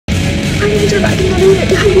finally survived another year.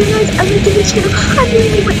 Have you guys ever done this channel? I'm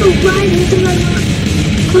really with the riding dilemma.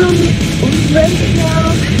 Right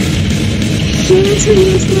now, here's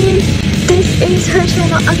his name. This is her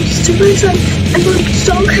channel. I'm super excited. I'm going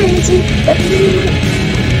so crazy.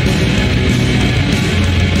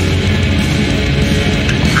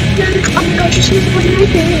 Oh my gosh, this is one of my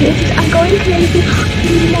favorite movies. I'm going crazy.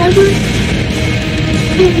 I've never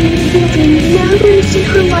seen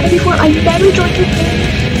her live before. I've never joined her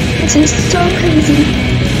page. This is so crazy.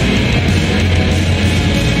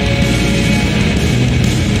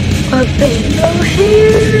 A rainbow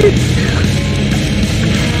hair.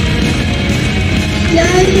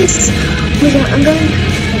 Yes. Oh my god, I'm going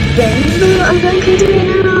rainbow. I'm going crazy right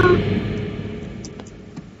now.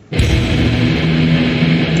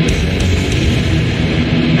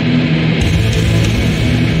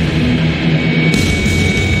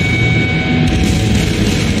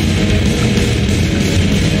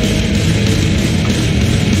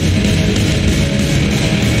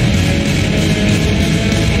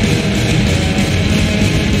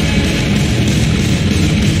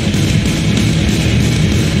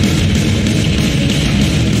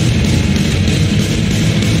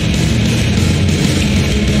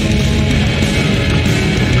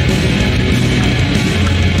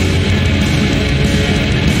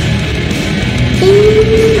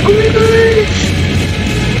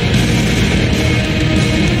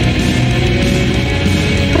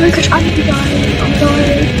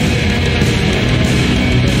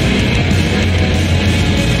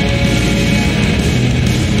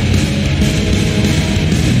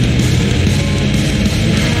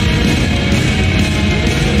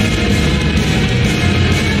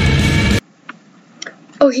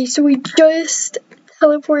 Okay, so we just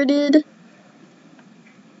teleported.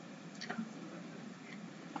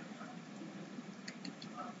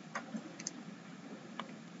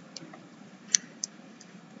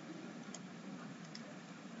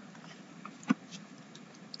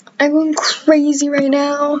 I'm going crazy right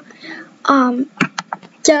now.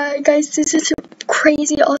 Yeah, guys, this is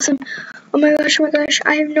crazy awesome. Oh my gosh,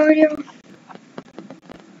 I have no idea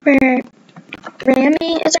where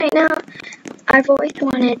RAREMAY is right now. I've always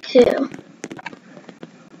wanted to.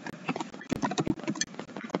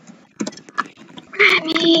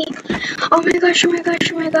 RAREMAY! Oh my gosh, oh my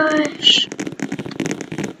gosh, oh my gosh.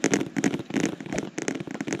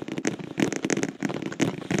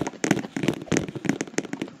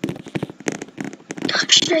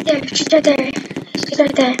 She's right there, she's right there, she's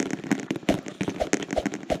right there.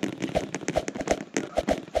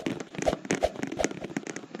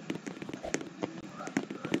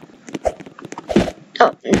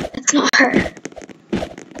 Oh, it's not her.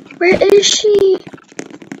 Where is she?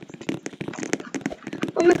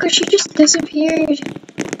 Oh my gosh, she just disappeared.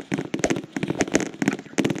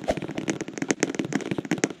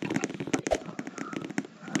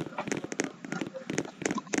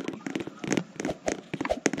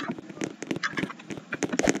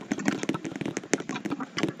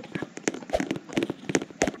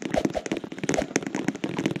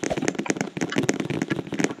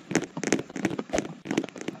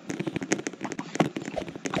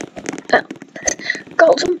 Go,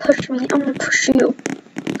 don't push me. I'm gonna push you.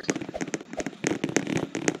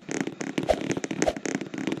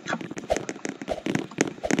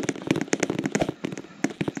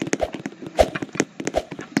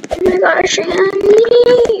 Oh my gosh,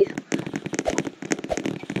 Annie!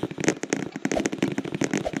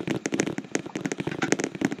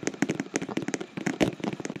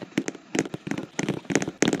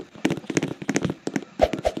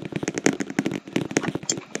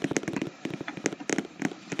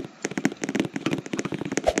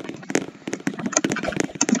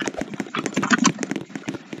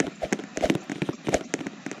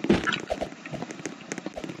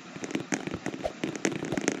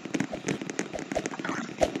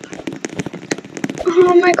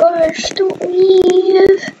 Oh my gosh, don't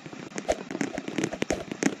leave.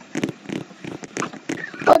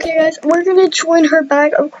 Okay guys, we're gonna join her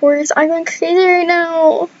back, of course. I'm going crazy right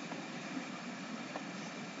now.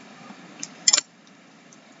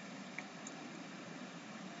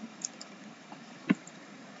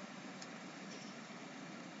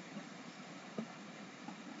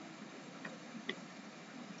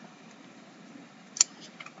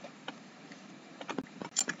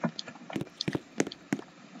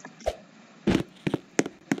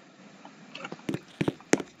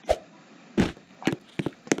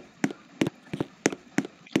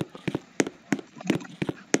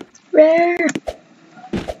 Rare.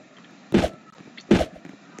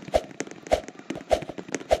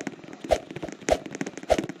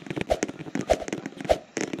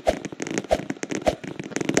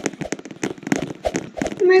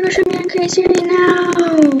 my gosh, I'm getting crazy right now.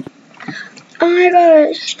 Oh my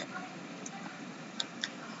gosh.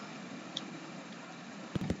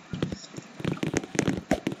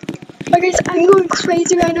 Okay, guys, I'm going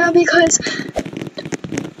crazy right now because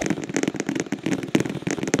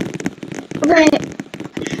RAREMAY.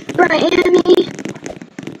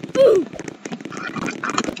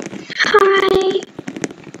 Hi.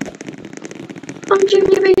 I'm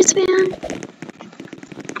Jimmy, your biggest fan.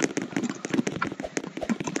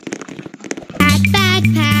 Backpack.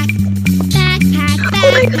 Oh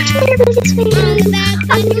my gosh, I'm your biggest fan.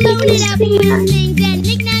 I'm your biggest fan. Things and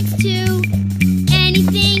knickknacks too.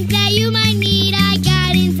 Anything that you might need, I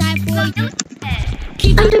got inside for you.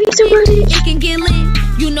 I love you so much. It can get lit.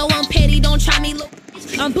 You know I'm petty, don't try me.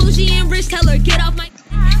 I'm bougie and rich, tell her get off my.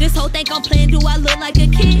 This whole thing I'm playing, do I look like a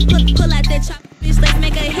kid? Pull out that chop, bitch, let's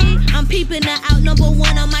make a hit. I'm peeping her out,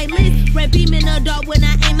 #1 on my list. Red beam in the dark, when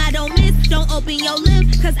I aim, I don't miss. Don't open your lip,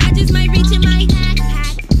 cause I just might reach in my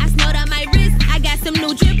backpack. I snowed on my wrist, I got some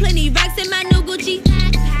new drip, plenty racks in my new Gucci.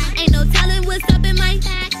 Ain't no telling what's up in my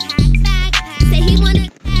backpack. Say he wanna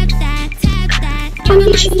tap that. Give him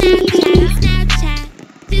my Snapchat.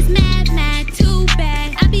 Just mad, too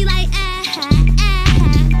bad. I be like,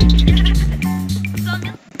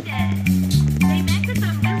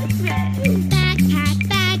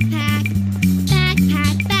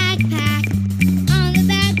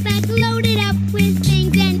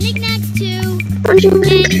 I'm doing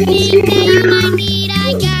crazy right now.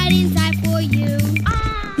 I got inside for you.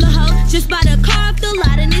 Loho, just bought a car off the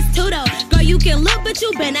lot and it's two-door. Girl, you can look, but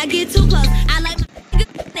you better not get too close. I like my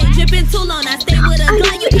they dripping too long. I stay with a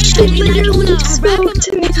girl, you can She literally spoke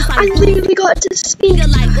to me. I literally got to speak to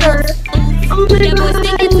her. Oh my gosh,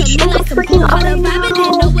 I'm freaking out right now.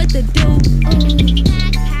 Know what to do.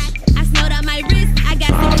 I snowed on my wrist. I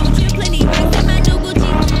got some new drip, plenty racks in my new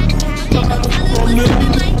Gucci. Ain't no telling what's up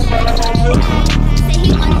in my say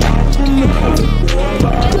he want give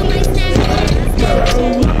him my Snapchat.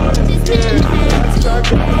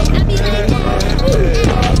 I be like,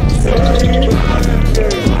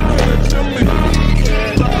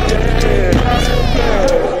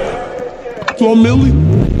 to a milli.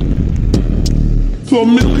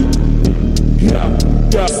 Yeah.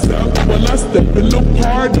 When I step in the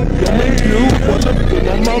party, I'ma do wanna put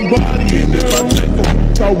on my body. And if I take them,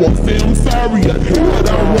 I won't say I'm sorry. I do what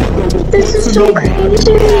I want. This is so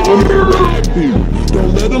crazy right now.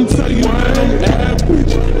 Don't let them tell you that I'm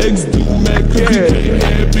average. Ex-do mad cause he ain't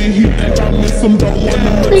happy. He think I miss him, don't want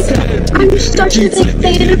him to I'm such a big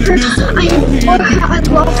fan of her. I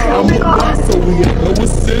love her. Oh my god. So we ain't no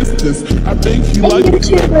assistance. I think he like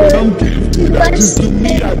it, but I'm gifted. I just do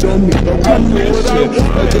me, I don't need no permission.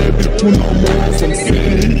 I got between no more, some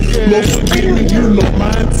skinny. No forgiving, you know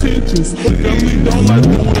my intentions. Family don't like the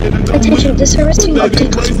way that Attention, this service team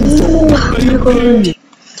updates. Oh my gosh.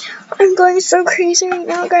 I'm going so crazy right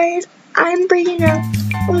now, guys. I'm breaking out.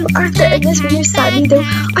 I have to end this video sadly though.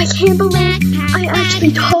 I can't believe I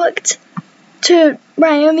actually talked to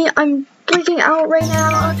RAREMAY. I'm freaking out right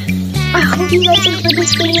now. I hope you guys enjoyed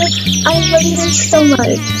this video. I love you guys so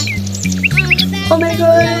much. Oh my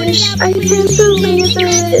gosh, I can't believe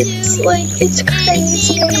it. Like, it's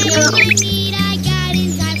crazy right now.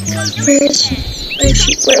 Where is she? It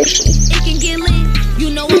can get lit. You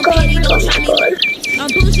know I'm petty, don't try me. I'm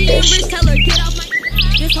bougie and rich, tell her get off my.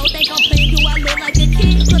 This whole thing I'm playing, do I look like a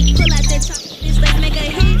kid? Pull out that chop, bitch, let's make a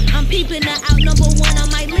hit. I'm peeping her out, #1 on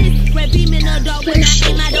my list. Red beam in the dark, when I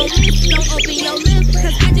aim, I don't miss. Don't open your lips,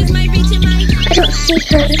 cause I just might reach in my. I don't see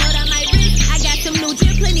her. I got some new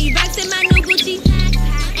drip, plenty racks in my new Gucci.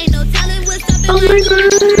 Ain't no telling what's up in Oh my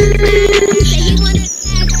gosh.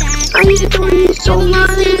 I adore you so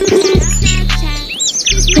much.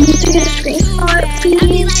 I need to get a screenshot,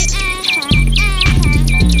 please.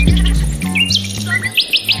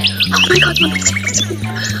 Oh my god,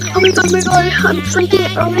 oh my god, I'm freaking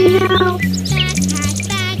out right now.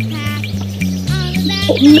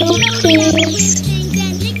 Oh no, please.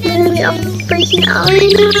 Literally, I'm freaking out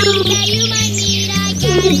right now.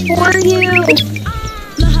 For you.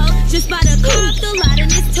 Just bought a car off the lot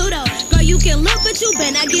and it's two-door. Girl, you can look, but you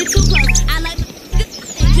better not get too close. I like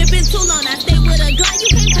dripping too long. I stay with a girl, you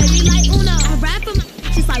can't play me like Uno. I rap for my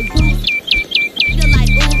just like boo. Feel like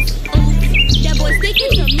ooh. That boy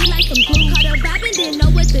sticking to me like some glue. Caught a vibe and didn't know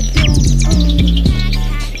what to do.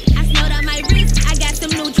 I snowed on my wrist. I got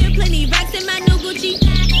some new drip, plenty racks in my new Gucci.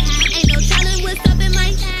 Ain't no telling what's up in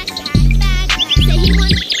my say he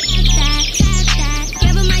wanna that.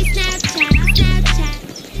 Give him my Snapchat.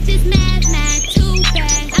 Just mad, too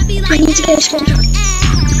bad. I be like, I need to get a screenshot.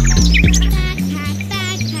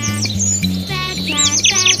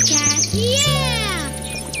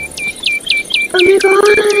 Yeah. Oh my god.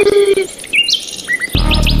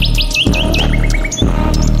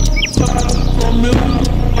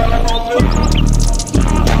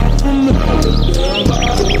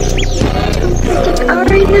 Out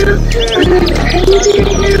right now. I'm going crazy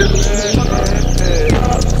right now.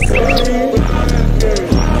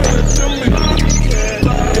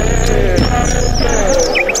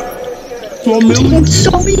 I'm taking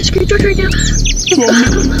so many screenshots right now. Oh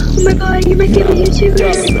my god, you might be a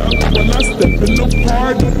YouTuber. When I step in the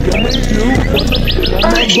party,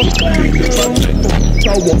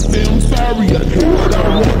 I won't say I'm sorry, I do what I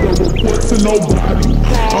want, don't report to nobody.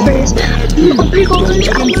 Oh my gosh,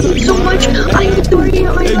 I love you so much. I adore you,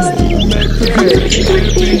 oh my god. Like, I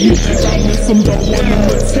love you so much.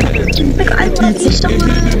 I can't sit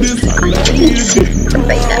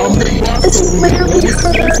right now. It's literally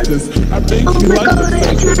her. Oh my god,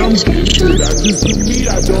 can I have a screenshot? I just do me,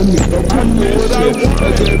 I don't need no I know what I want, I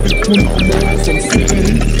got between no more from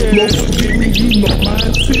sitting. Lord forgive me, you know my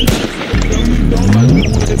intent.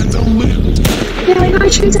 Yeah, I know I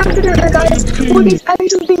changed after that, guys. Well, guys, I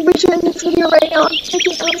actually think we're shooting this video right now. I'm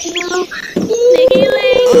checking out right now.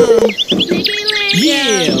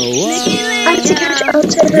 Yeah, what? I have to catch up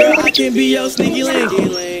to her. Girl, I can be your sneaky link.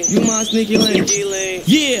 You my sneaky link.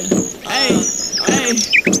 Yeah, hey, hey.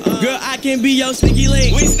 Girl, I can be your sneaky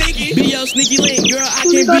link. Be your sneaky link. Girl, I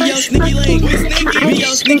can be your sneaky link. Be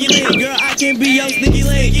your sneaky link. Girl, I can be your sneaky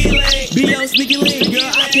link. Be your sneaky link.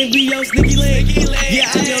 Girl, I can be your sneaky link.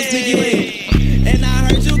 Yeah, I'm your sneaky link. And I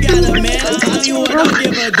heard you got a man. Hollywood don't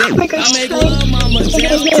give a dick. I make love, mama.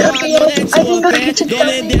 Tell me I know that you a fan. Go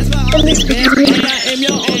and dance for all these fans. And I am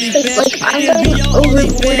your only fan. I can be your only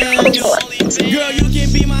fan. Girl, you can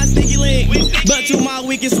be my sneaky link, but you my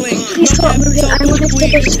weakest link. No cap, so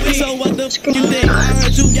queen. So what the f you think? I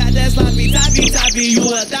heard you got that sloppy, toppy. You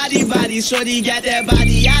a thotty body. Shorty got that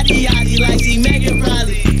body, yaddy, like she Megan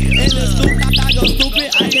Riley. In the stoop, I go stupid.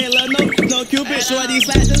 I can't love no Cupid. Shorty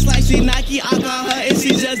slash just like she Nike. I call her and she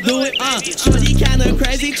just do it. Shorty kinda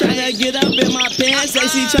crazy, tryna get up in my pants. Say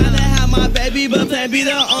she tryna have my baby, but plan be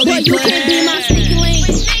the only Boy, you can't be my sneaky link.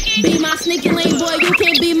 Be my sneaky link, boy. You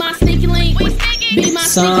can't be my sneaky link. Be my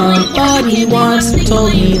Somebody once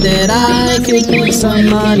told me that I could make some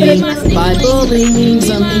money by bullying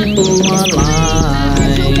some people online.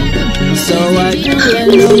 So I grew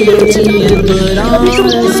an OT and put on a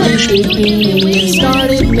stupid beanie and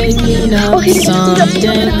started making up some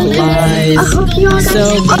damn lies. So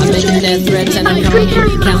I'm making death threats and I'm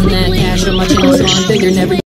counting that cash on my channel's gone bigger, never